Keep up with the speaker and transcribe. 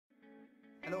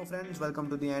Hello friends, welcome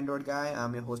to the Android Guy.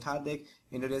 I'm your host Hardik.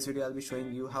 In today's video I'll be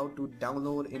showing you how to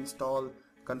download, install,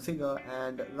 configure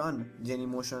and run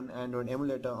Genymotion Android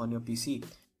emulator on your PC.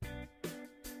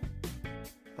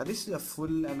 Now this is a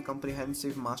full and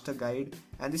comprehensive master guide,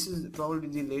 and this is probably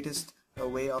the latest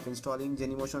way of installing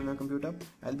Genymotion on your computer.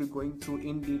 I'll be going through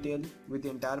in detail with the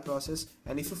entire process,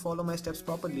 and if you follow my steps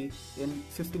properly, in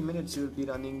 15 minutes you'll be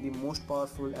running the most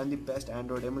powerful and the best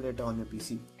Android emulator on your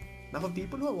PC. Now for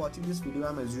people who are watching this video,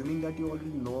 I'm assuming that you already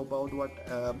know about what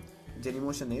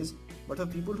Genymotion is, but for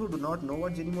people who do not know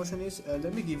what Genymotion is,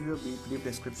 let me give you a brief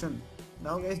description.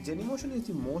 Now guys, Genymotion is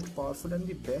the most powerful and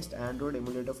the best Android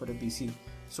emulator for a PC.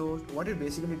 So what it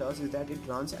basically does is that it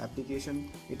runs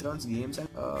application, it runs games, and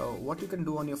what you can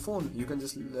do on your phone, you can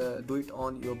just do it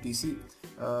on your PC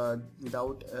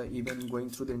without even going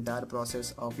through the entire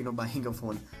process of buying a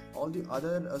phone. All the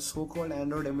other so-called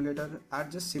Android emulator are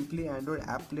just simply Android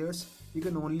app players. You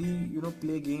can only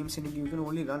play games and you can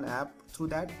only run app through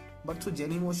that. But through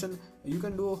Genymotion you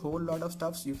can do a whole lot of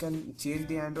stuff. You can change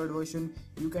the Android version,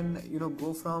 you can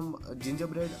go from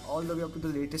gingerbread all the way up to the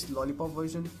latest lollipop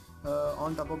version.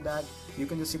 On top of that, you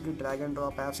can just simply drag and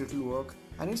drop apps, it will work,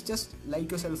 and it's just like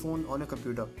your cell phone on a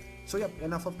computer. So yeah,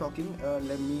 enough of talking,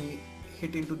 let me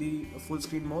hit into the full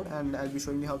screen mode and I'll be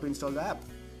showing you how to install the app.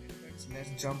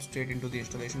 Let's jump straight into the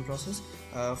installation process.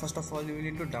 First of all, you will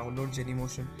need to download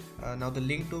Genymotion. Now the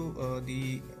link to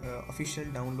the official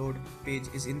download page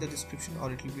is in the description,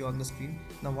 or it will be on the screen.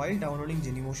 Now while downloading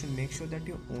Genymotion, make sure that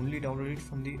you only download it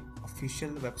from the official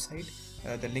website.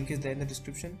 The link is there in the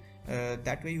description.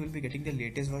 That way you will be getting the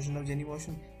latest version of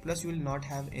Genymotion, plus you will not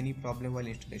have any problem while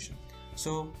installation.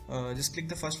 So just click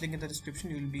the first link in the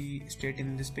description, you will be straight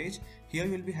in this page. Here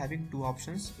you will be having two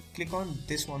options. Click on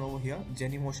this one over here,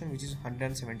 Genymotion, which is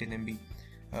 117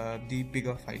 MB, the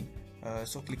bigger file.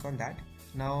 So click on that.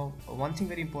 Now one thing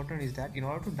very important is that in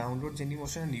order to download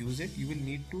Genymotion and use it, you will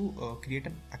need to create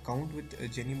an account with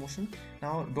Genymotion.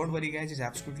 Now don't worry guys, it's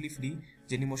absolutely free.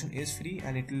 Genymotion is free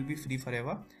and it will be free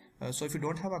forever. So if you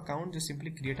don't have account, just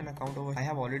simply create an account over. I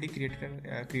have already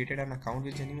created an account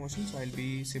with Genymotion, so I'll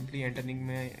be simply entering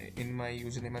my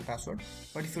username and password.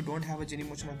 But if you don't have a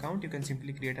Genymotion account, you can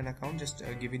simply create an account, just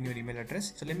give in your email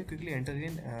address. So let me quickly enter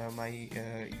in my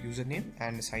username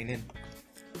and sign in.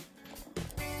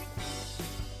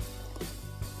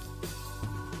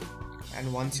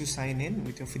 And once you sign in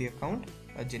with your free account,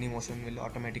 Genymotion will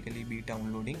automatically be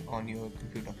downloading on your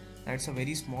computer. Now it's a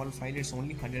very small file, it's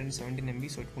only 117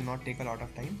 MB, so it will not take a lot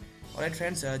of time. Alright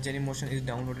friends, Genymotion is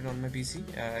downloaded on my PC.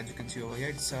 As you can see over here,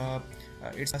 it's a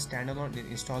standalone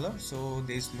installer, so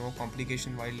there is no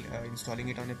complication while installing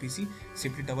it on a PC.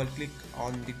 Simply double click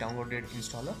on the downloaded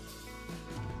installer.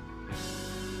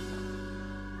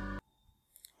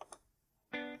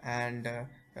 And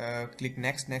click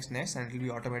next, and it will be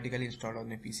automatically installed on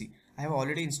your PC. I have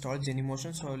already installed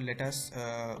Genymotion, so let us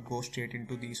go straight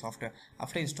into the software.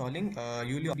 After installing,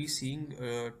 you will be seeing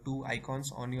two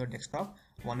icons on your desktop.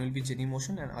 One will be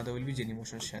Genymotion and other will be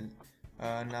Genymotion shell.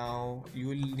 Now you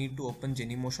will need to open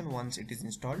Genymotion once it is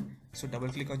installed. So double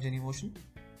click on Genymotion.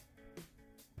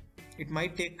 It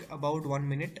might take about 1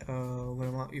 minute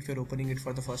if you're opening it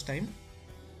for the first time.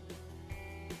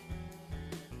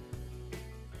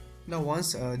 Now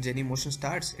once Genymotion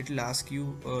starts, it will ask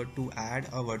you to add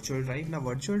a virtual drive. Now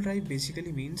virtual drive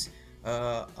basically means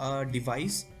a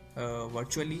device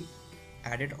virtually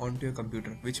added onto your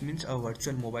computer, which means a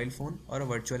virtual mobile phone or a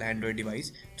virtual Android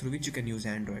device through which you can use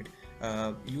Android.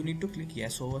 You need to click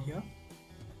yes over here.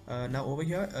 Now over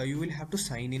here you will have to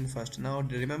sign in first. Now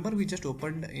remember, we just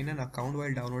opened in an account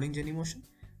while downloading Genymotion.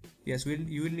 Yes,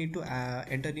 you will need to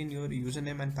enter in your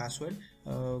username and password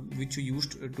which you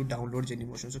used to download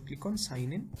Genymotion. So click on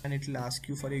sign in and it will ask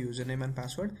you for your username and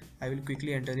password. I will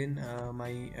quickly enter in my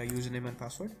username and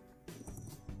password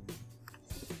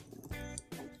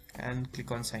and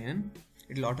click on sign in.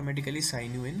 It will automatically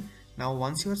sign you in. Now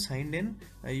once you are signed in,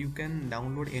 you can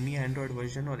download any Android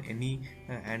version or any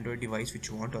Android device which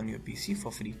you want on your PC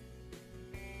for free.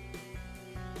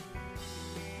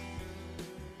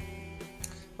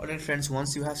 Alright friends,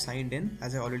 once you have signed in,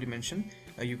 as I already mentioned,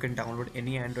 you can download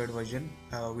any Android version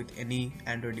with any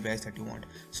Android device that you want.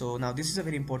 So now this is a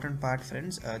very important part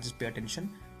friends, just pay attention.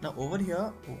 Now over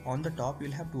here on the top you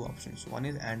will have two options. One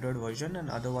is Android version and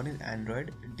other one is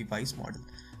Android device model.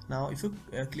 Now if you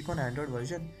click on Android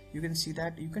version, you can see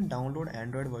that you can download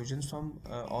Android versions from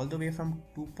all the way from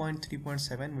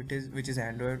 2.3.7 which is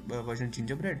Android version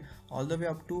Gingerbread, all the way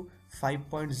up to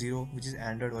 5.0 which is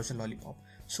Android version Lollipop.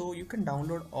 So you can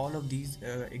download all of these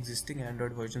existing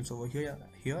Android versions over here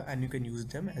and you can use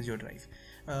them as your drive.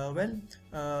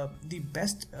 The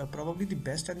best, probably the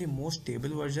best and the most stable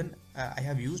version I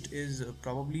have used is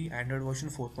probably Android version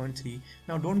 4.3.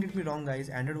 Now don't get me wrong guys,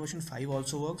 Android version 5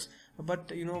 also works,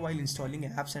 but you know, while installing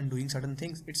apps and doing certain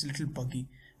things, it's a little buggy.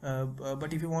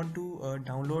 But if you want to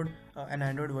download an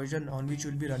Android version on which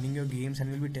you'll be running your games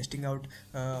and you'll be testing out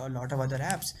a lot of other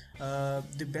apps,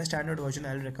 the best Android version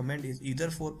I'll recommend is either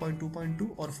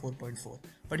 4.2.2 or 4.4.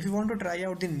 But if you want to try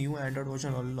out the new Android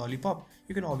version or Lollipop,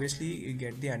 you can obviously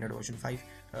get the Android version 5.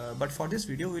 But for this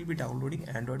video, we'll be downloading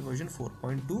Android version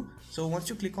 4.2. So once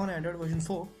you click on Android version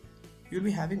 4, you'll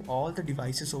be having all the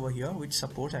devices over here which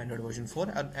supports Android version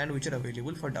 4 and which are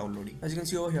available for downloading. As you can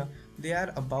see over here, there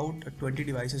are about 20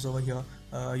 devices over here.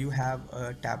 You have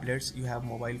tablets, you have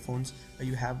mobile phones,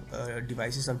 you have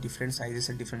devices of different sizes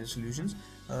and different resolutions.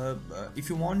 If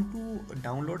you want to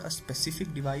download a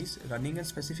specific device running a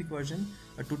specific version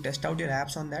to test out your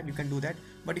apps on that, you can do that.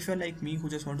 But if you're like me who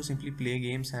just want to simply play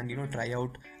games and try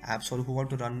out apps, or who want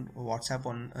to run WhatsApp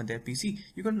on their PC,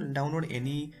 you can download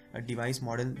any device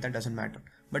model, that doesn't matter.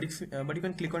 But if but you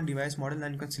can click on device model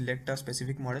and you can select a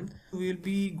specific model. We will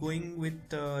be going with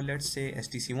let's say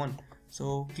STC1.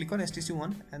 So click on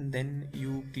STC1 and then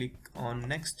you click on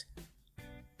next.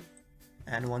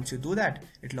 And once you do that,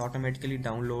 it will automatically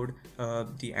download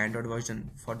the Android version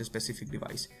for the specific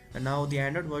device. And now the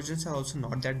Android versions are also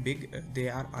not that big. They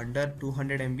are under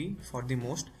 200 MB for the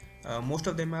most. Most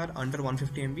of them are under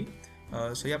 150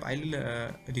 MB. So yep,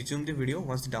 I'll resume the video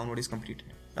once the download is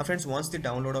completed. Now friends, once the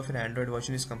download of your Android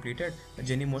version is completed,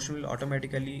 Genymotion will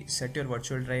automatically set your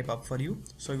virtual drive up for you.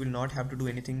 So you will not have to do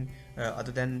anything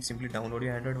other than simply download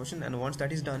your Android version. And once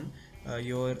that is done,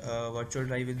 your virtual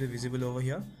drive will be visible over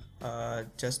here.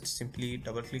 Just simply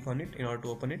double click on it in order to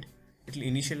open it. It will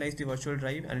initialize the virtual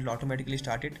drive and it will automatically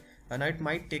start it. Now it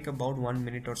might take about 1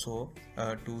 minute or so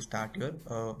to start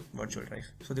your virtual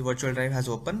drive. So the virtual drive has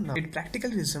opened. Now it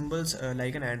practically resembles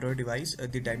like an Android device.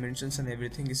 The dimensions and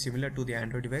everything is similar to the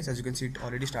Android device. As you can see, it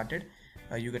already started.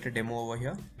 You get a demo over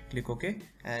here. Click OK,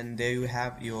 and there you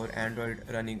have your Android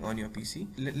running on your PC.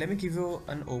 Let me give you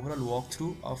an overall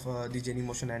walkthrough of the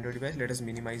Genymotion Android device. Let us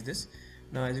minimize this.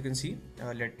 Now as you can see,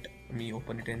 let me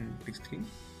open it in big screen.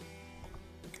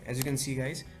 As you can see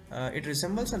guys, it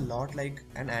resembles a lot like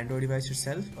an Android device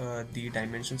itself. The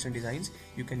dimensions and designs,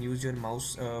 you can use your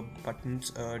mouse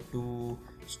buttons to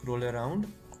scroll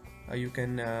around. You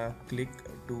can click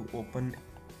to open,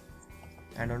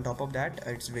 and on top of that,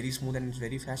 it's very smooth and it's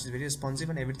very fast, it's very responsive,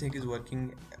 and everything is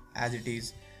working as it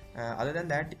is. Other than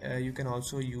that, you can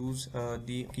also use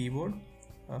the keyboard.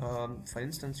 For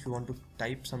instance, if you want to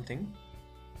type something,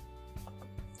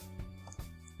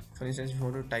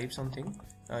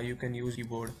 you can use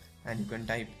keyboard and you can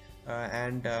type.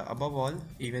 And above all,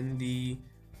 even the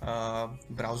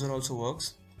browser also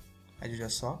works, as you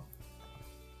just saw.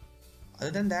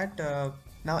 Other than that,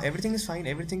 now everything is fine,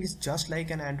 everything is just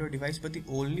like an Android device, but the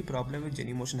only problem with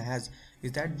Genymotion has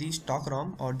is that the stock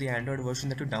ROM or the Android version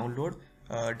that you download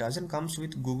doesn't comes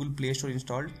with Google Play Store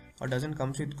installed, or doesn't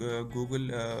comes with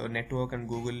Google network and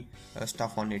Google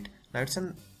stuff on it. Now it's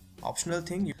an optional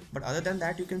thing, but other than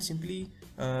that, you can simply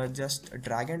just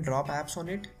drag and drop apps on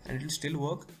it and it will still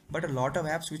work. But a lot of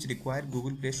apps which require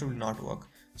Google Play Store will not work.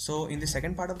 So in the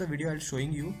second part of the video, I'll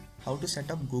showing you how to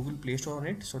set up Google Play Store on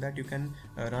it so that you can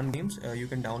run games. You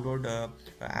can download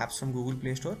apps from Google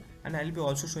Play Store, and I'll be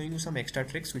also showing you some extra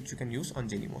tricks which you can use on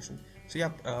Genymotion. So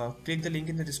yeah, click the link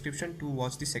in the description to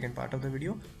watch the second part of the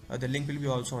video. The link will be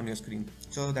also on your screen.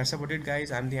 So that's about it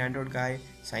guys. I'm the Android guy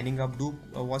signing up. Do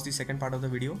watch the second part of the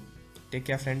video. Take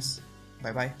care friends.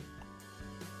 Bye bye.